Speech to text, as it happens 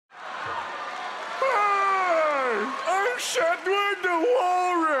Sethward the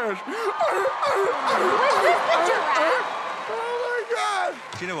walrus. Oh my God.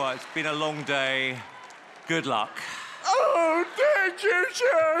 Do you know what? It's been a long day. Good luck. Oh, thank you,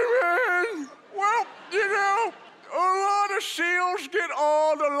 Simon. Well, you know, a lot of seals get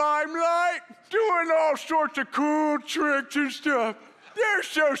all the limelight, doing all sorts of cool tricks and stuff. They're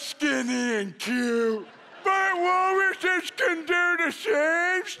so skinny and cute. But walruses can do the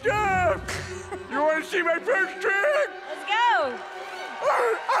same stuff. You want to see my first trick? Let's go.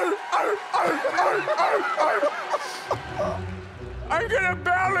 I'm gonna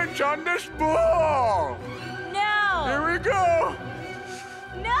balance on this ball. No. Here we go.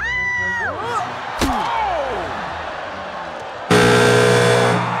 No.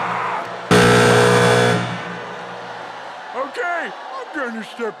 Okay, I'm gonna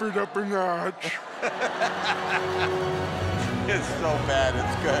step it up a notch. It's so bad,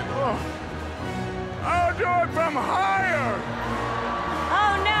 it's good. Oh. I'll do it from higher.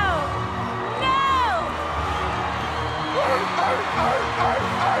 Oh, no. No.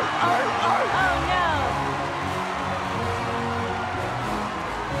 Oh, no.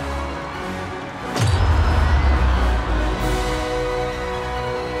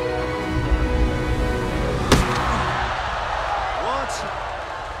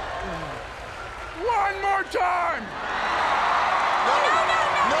 One more time!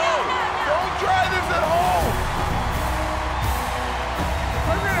 No! Don't try this at home!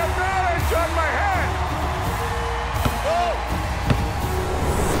 I'm gonna balance on my head!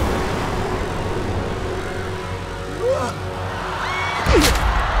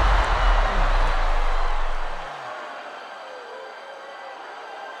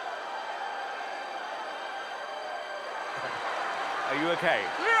 Are you okay?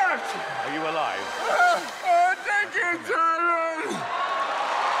 Yes! Are you alive? Thank you, Simon!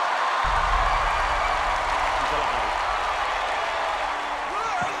 He's alive.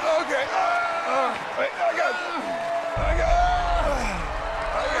 Okay. Wait, I got.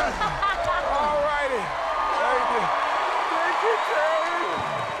 All righty. Thank you,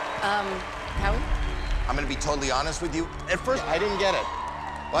 Simon. Howie? I'm gonna be totally honest with you. At first, I didn't get it.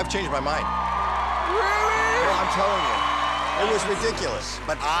 Well, I've changed my mind. Really? No, I'm telling you. It was ridiculous.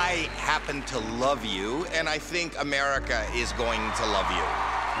 But I happen to love you, and I think America is going to love you.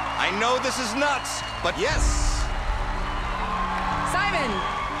 I know this is nuts, but yes. Simon!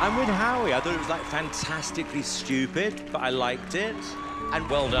 I'm with Howie. I thought it was like fantastically stupid, but I liked it. And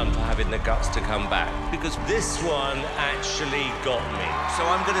well done for having the guts to come back, because this one actually got me. So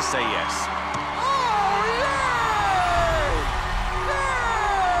I'm gonna say yes. Oh,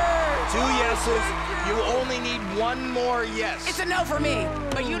 yay! Two yeses. You only need one more yes. It's a no for me,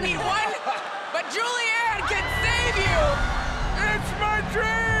 but you need one. But Julianne can save you. It's my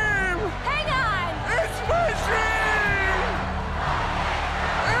dream! Hang on. It's my dream!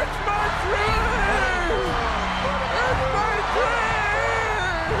 It's my dream! It's my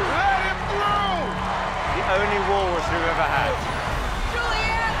dream! Let him through! The only walrus we've ever had.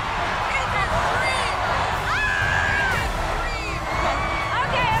 Julianne, it's a dream. It's a dream.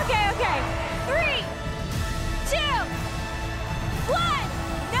 Okay. 3, 2, 1.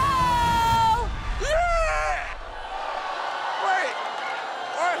 No. Yeah! Wait,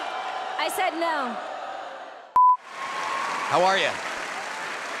 what? I said no. How are you?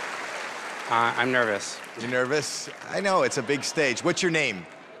 I'm nervous. You nervous? I know, it's a big stage. What's your name?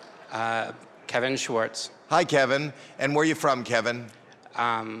 Kevin Schwartz, Hi, Kevin. And where are you from, Kevin?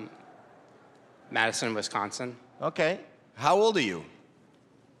 Madison, Wisconsin. Okay. How old are you?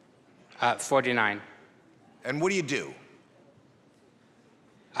 49. And what do you do?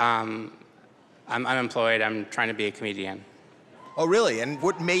 I'm unemployed. I'm trying to be a comedian. Oh, really? And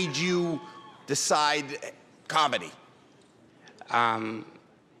what made you decide comedy?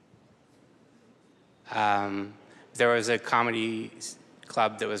 There was a comedy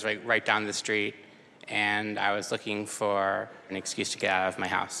club that was right down the street, and I was looking for an excuse to get out of my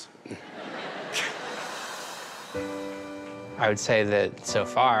house. I would say that so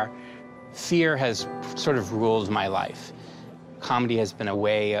far, fear has sort of ruled my life. Comedy has been a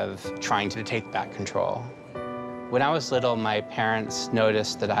way of trying to take back control. When I was little, my parents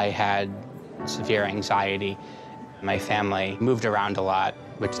noticed that I had severe anxiety. My family moved around a lot,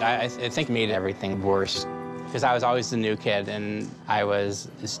 which I think made everything worse, because I was always the new kid, and I was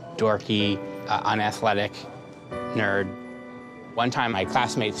this dorky, unathletic nerd. One time, my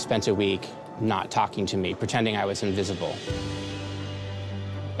classmates spent a week not talking to me, pretending I was invisible.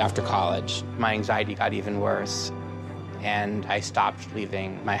 After college, my anxiety got even worse, and I stopped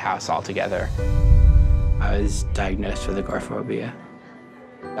leaving my house altogether. I was diagnosed with agoraphobia.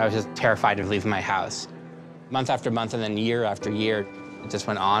 I was just terrified of leaving my house. month after month and then year after year. It just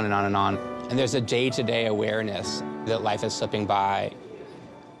went on and on and on. And there's a day-to-day awareness that life is slipping by.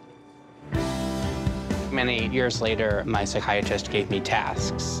 Many years later, my psychiatrist gave me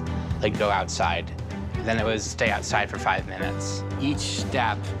tasks, like go outside. Then it was stay outside for 5 minutes. Each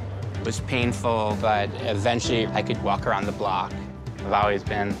step was painful, but eventually I could walk around the block. I've always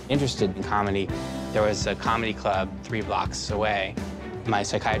been interested in comedy. There was a comedy club 3 blocks away. My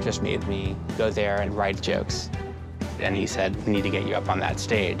psychiatrist made me go there and write jokes. And he said, we need to get you up on that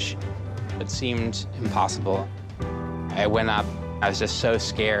stage. It seemed impossible. I went up, I was just so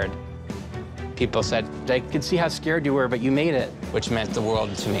scared. People said, I could see how scared you were, but you made it, which meant the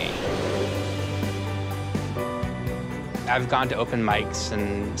world to me. I've gone to open mics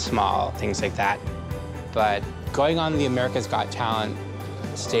and small things like that, but going on the America's Got Talent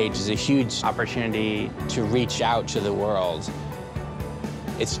stage is a huge opportunity to reach out to the world.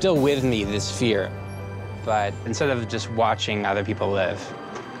 It's still with me, this fear, but instead of just watching other people live,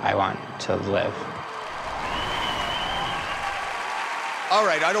 I want to live. All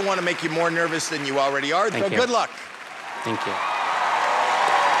right, I don't want to make you more nervous than you already are, so good luck. Thank you.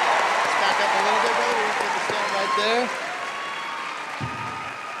 Back up a little bit, baby. Take a stand right there.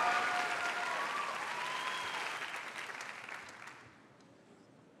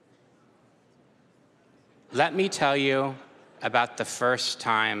 Let me tell you about the first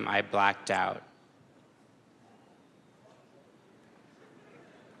time I blacked out.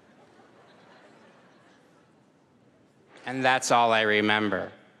 And that's all I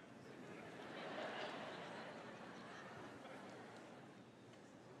remember.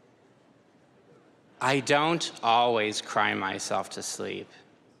 I don't always cry myself to sleep.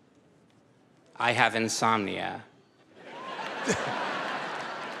 I have insomnia.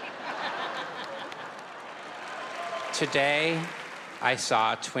 Today, I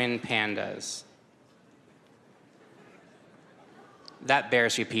saw twin pandas. That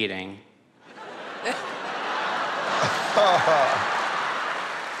bears repeating.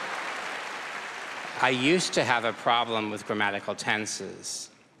 I used to have a problem with grammatical tenses,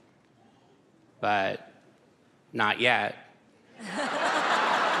 but not yet.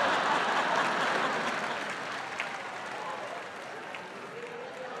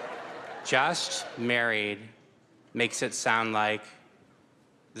 Just married makes it sound like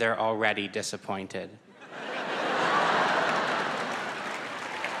they're already disappointed.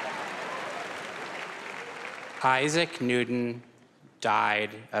 Isaac Newton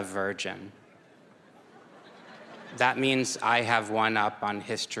died a virgin. That means I have one up on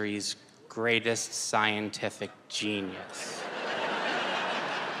history's greatest scientific genius.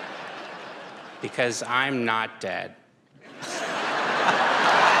 Because I'm not dead.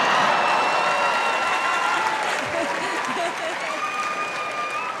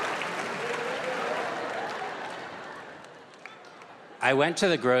 I went to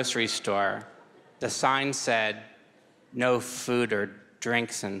the grocery store. The sign said, no food or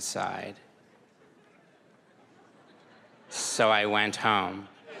drinks inside. So I went home.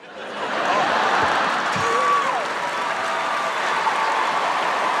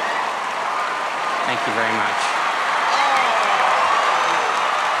 Thank you very much.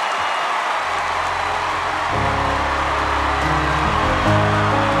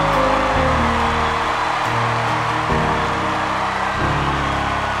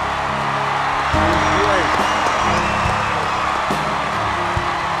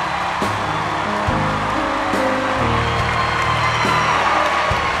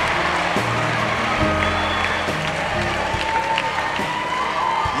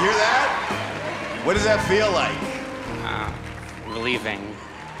 What does that feel like? Relieving.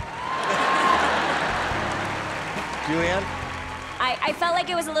 Julianne? I felt like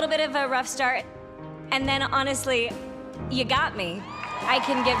it was a little bit of a rough start. And then, honestly, you got me. I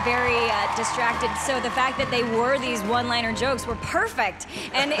can get very distracted. So the fact that they were these one-liner jokes were perfect.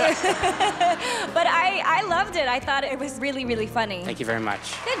 And but I loved it. I thought it was really, really funny. Thank you very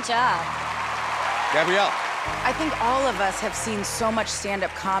much. Good job. Gabrielle? I think all of us have seen so much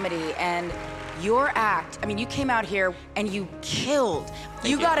stand-up comedy, and your act, I mean, you came out here and you killed.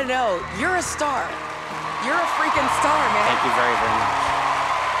 You gotta know, you're a star. You're a freaking star, man. Thank you very, very much.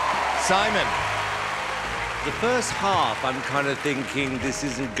 Simon? The first half, I'm kind of thinking this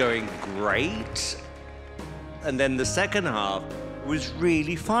isn't going great. And then the second half was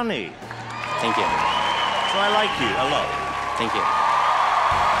really funny. Thank you. So I like you a lot. Thank you.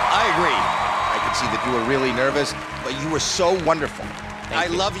 I agree. I could see that you were really nervous, but you were so wonderful. I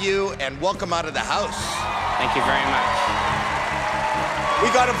love you, and welcome out of the house. Thank you very much.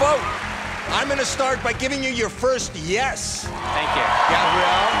 We got to vote. I'm going to start by giving you your first yes. Thank you.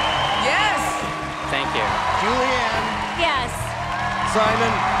 Gabrielle? Yes! Thank you.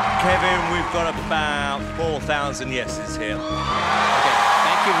 Simon. Kevin, we've got about 4,000 yeses here. Okay,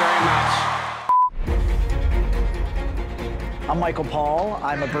 thank you very much. I'm Michael Paul.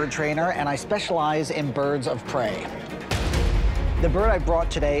 I'm a bird trainer, and I specialize in birds of prey. The bird I brought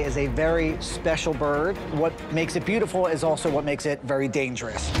today is a very special bird. What makes it beautiful is also what makes it very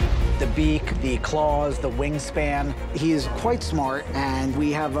dangerous. The beak, the claws, the wingspan. He is quite smart, and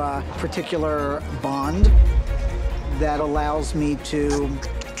we have a particular bond that allows me to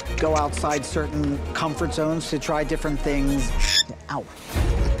go outside certain comfort zones to try different things. Ow.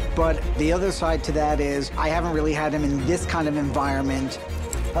 But the other side to that is I haven't really had him in this kind of environment.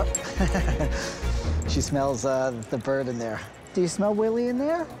 Oh. She smells the bird in there. Do you smell Willie in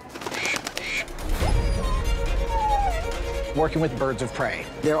there? Working with birds of prey,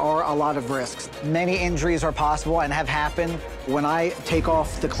 there are a lot of risks. Many injuries are possible and have happened. When I take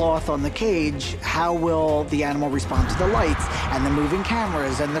off the cloth on the cage, how will the animal respond to the lights and the moving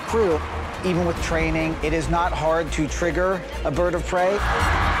cameras and the crew? Even with training, it is not hard to trigger a bird of prey.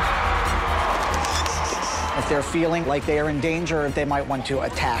 If they're feeling like they are in danger, they might want to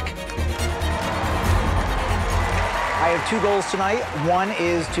attack. I have two goals tonight. One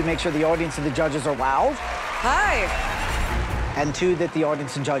is to make sure the audience and the judges are wowed. Hi. And two, that the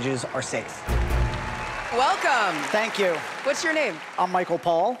audience and judges are safe. Welcome. Thank you. What's your name? I'm Michael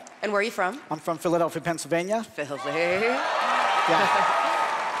Paul. And where are you from? I'm from Philadelphia, Pennsylvania. Philly. Yeah.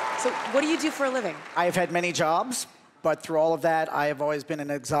 So what do you do for a living? I have had many jobs, but through all of that, I have always been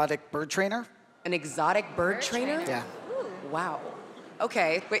an exotic bird trainer. An exotic bird trainer? Yeah. Wow.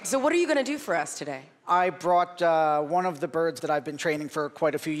 Okay, wait, so what are you gonna do for us today? I brought one of the birds that I've been training for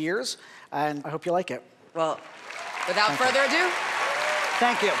quite a few years, and I hope you like it. Well, without further ado.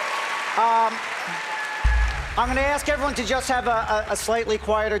 Thank you. I'm gonna ask everyone to just have a slightly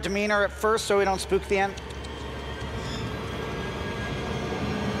quieter demeanor at first so we don't spook the end.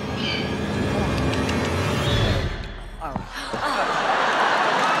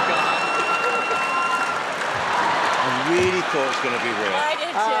 I really thought it was going to be real. I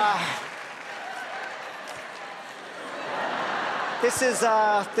did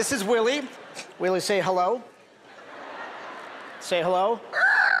too. This is Willie. Willie, say hello. Say hello.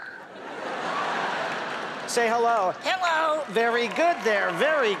 Say hello. Hello. Very good there.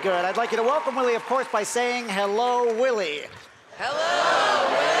 Very good. I'd like you to welcome Willie, of course, by saying hello, Willie. Hello,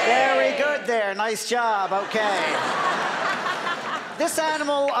 Willie. Very good there. Nice job. Okay. This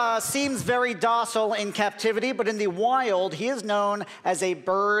animal seems very docile in captivity, but in the wild, he is known as a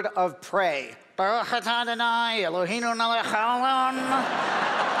bird of prey. I'm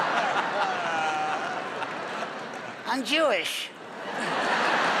Jewish.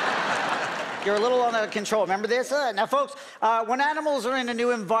 You're a little out of control. Remember this? Now, folks, when animals are in a new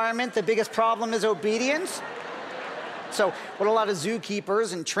environment, the biggest problem is obedience. So what a lot of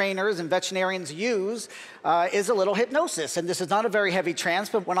zookeepers and trainers and veterinarians use is a little hypnosis. And this is not a very heavy trance,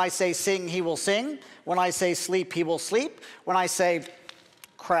 but when I say sing, he will sing. When I say sleep, he will sleep. When I say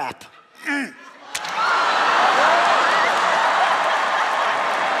crap. Did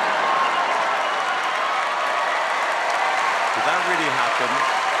that really happen?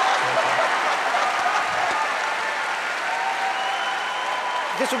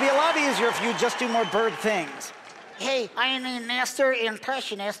 This would be a lot easier if you just do more bird things. Hey, I'm a master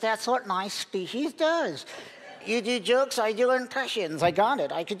impressionist. That's what my species does. You do jokes, I do impressions. I got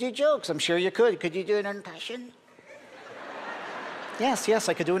it. I could do jokes. I'm sure you could. Could you do an impression? Yes,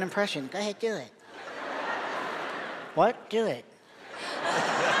 I could do an impression. Go ahead, do it. What? Do it.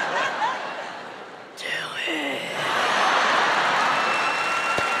 Do it.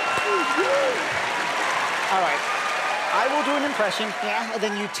 All right. I will do an impression, yeah, and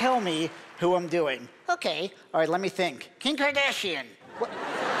then you tell me who I'm doing. Okay. All right, let me think. Kim Kardashian. What?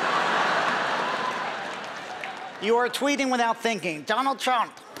 You are tweeting without thinking. Donald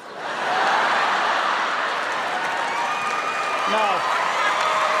Trump. No.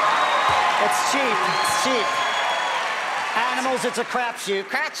 It's cheap. It's cheap. Animals, it's a crapshoot.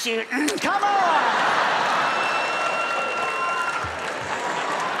 Crapshoot. Come on!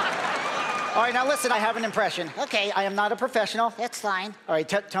 All right, now listen, I have an impression. Okay, I am not a professional. That's fine. All right,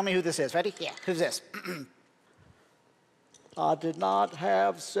 tell me who this is. Ready? Yeah. Who's this? I did not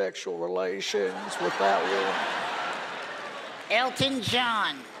have sexual relations with that woman. Elton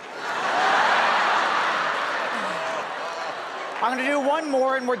John. I'm gonna do one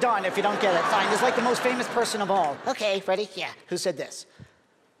more and we're done if you don't get it. Fine, this is like the most famous person of all. Okay, ready? Yeah. Who said this?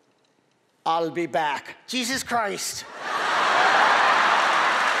 I'll be back. Jesus Christ.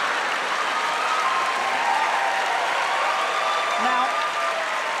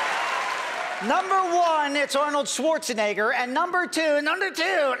 Number 1, it's Arnold Schwarzenegger, and number 2,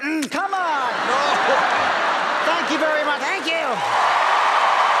 come on. Thank you very much. Thank you.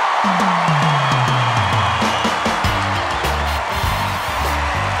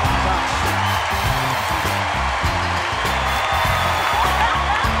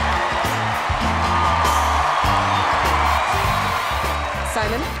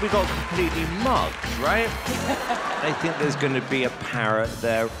 Simon? We got completely mugged, right? I think there's going to be a parrot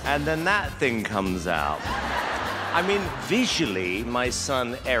there, and then that thing comes out. I mean, visually, my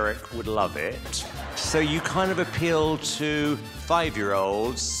son Eric would love it. So you kind of appeal to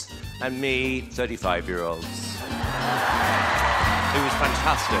 5-year-olds and me, 35-year-olds. It was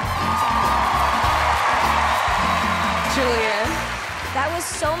fantastic. Julianne? That was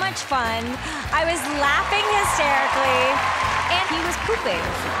so much fun. I was laughing hysterically, and he was pooping.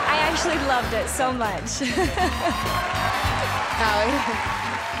 I actually loved it so much. Howie?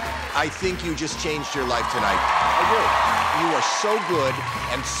 I think you just changed your life tonight. I do. You are so good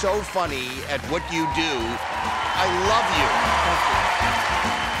and so funny at what you do. I love you.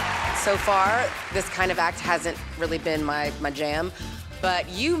 So far, this kind of act hasn't really been my jam, but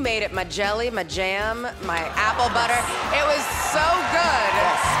you made it my jelly, my jam, my apple butter. It was so good.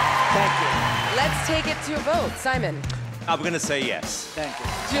 Yes, thank you. Let's take it to a vote. Simon? I'm going to say yes. Thank you.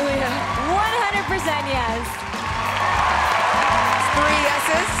 Julianne? 100% yes. 3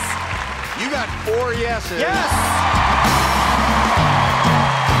 yeses? You got 4 yeses. Yes!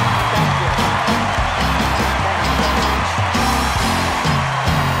 Thank you.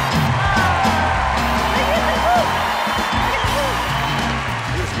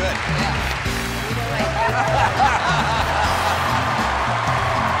 It was good.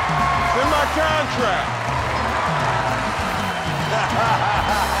 It's in my contract.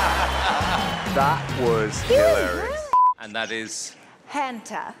 That was hilarious. And that is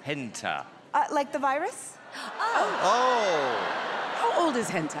Henta. Henta. Like the virus? Oh. How old is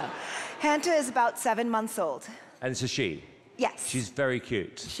Henta? Henta is about 7 months old. And it's a she. Yes. She's very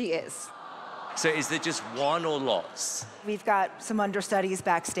cute. She is. So is there just one or lots? We've got some understudies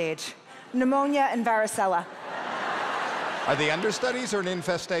backstage. Pneumonia and varicella. Are they understudies or an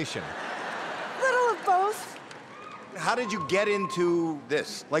infestation? Little of both. How did you get into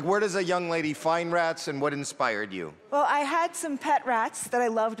this? Like, where does a young lady find rats and what inspired you? Well, I had some pet rats that I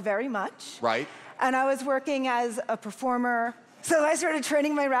loved very much. Right. And I was working as a performer. So I started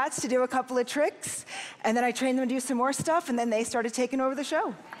training my rats to do a couple of tricks, and then I trained them to do some more stuff, and then they started taking over the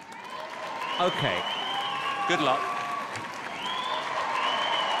show. Okay. Good luck.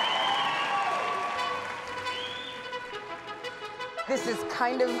 This is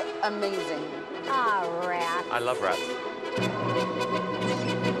kind of amazing. Ah, rat. I love rats.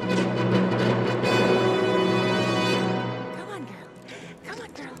 Come on, girl. Come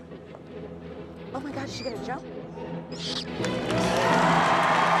on, girl. Oh my God, is she gonna jump?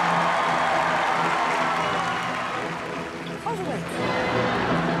 All the way.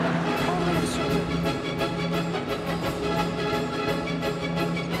 All the way to the shoulder.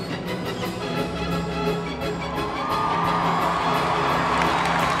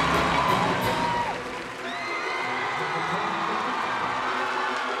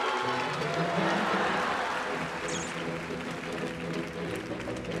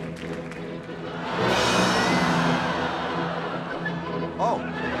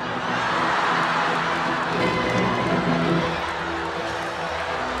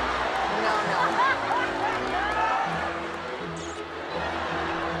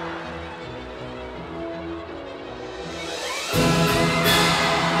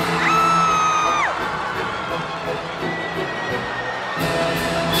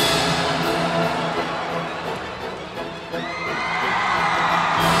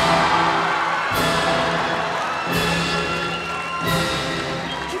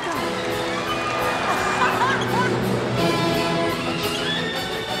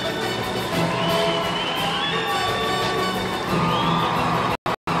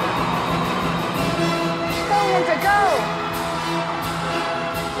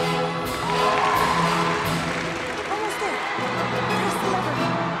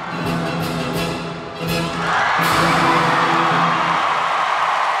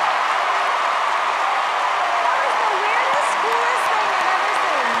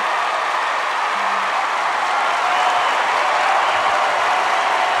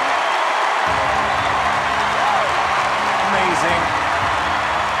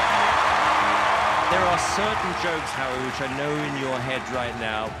 Certain jokes, Howie, which I know in your head right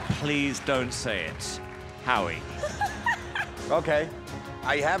now. Please don't say it. Howie. Okay.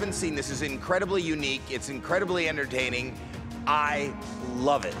 I haven't seen this. This is incredibly unique. It's incredibly entertaining. I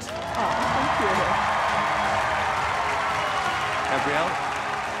love it. Thank you. Gabrielle?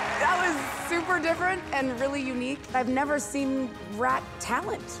 That was super different and really unique. I've never seen rat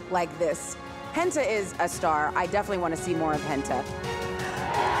talent like this. Penta is a star. I definitely want to see more of Penta.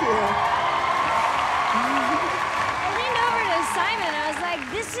 Thank you. I leaned over to Simon. I was like,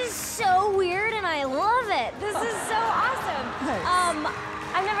 this is so weird and I love it. This is so awesome. Nice.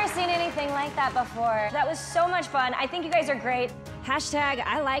 I've never seen anything like that before. That was so much fun. I think you guys are great. Hashtag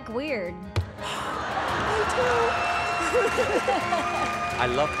I like weird. I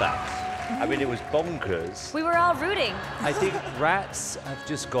love that. I mean, it was bonkers. We were all rooting. I think rats have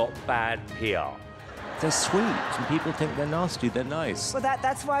just got bad PR. They're sweet, and people think they're nasty. They're nice. Well,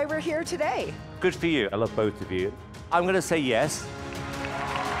 that's why we're here today. Good for you. I love both of you. I'm going to say yes.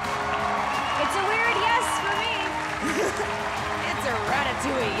 It's a weird yes for me. It's a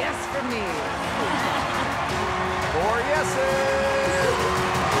ratatouille yes for me. 4 yeses.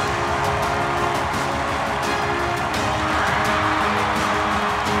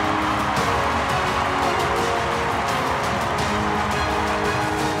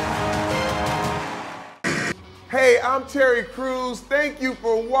 Hey, I'm Terry Crews. Thank you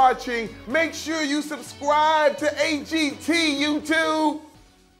for watching. Make sure you subscribe to AGT YouTube.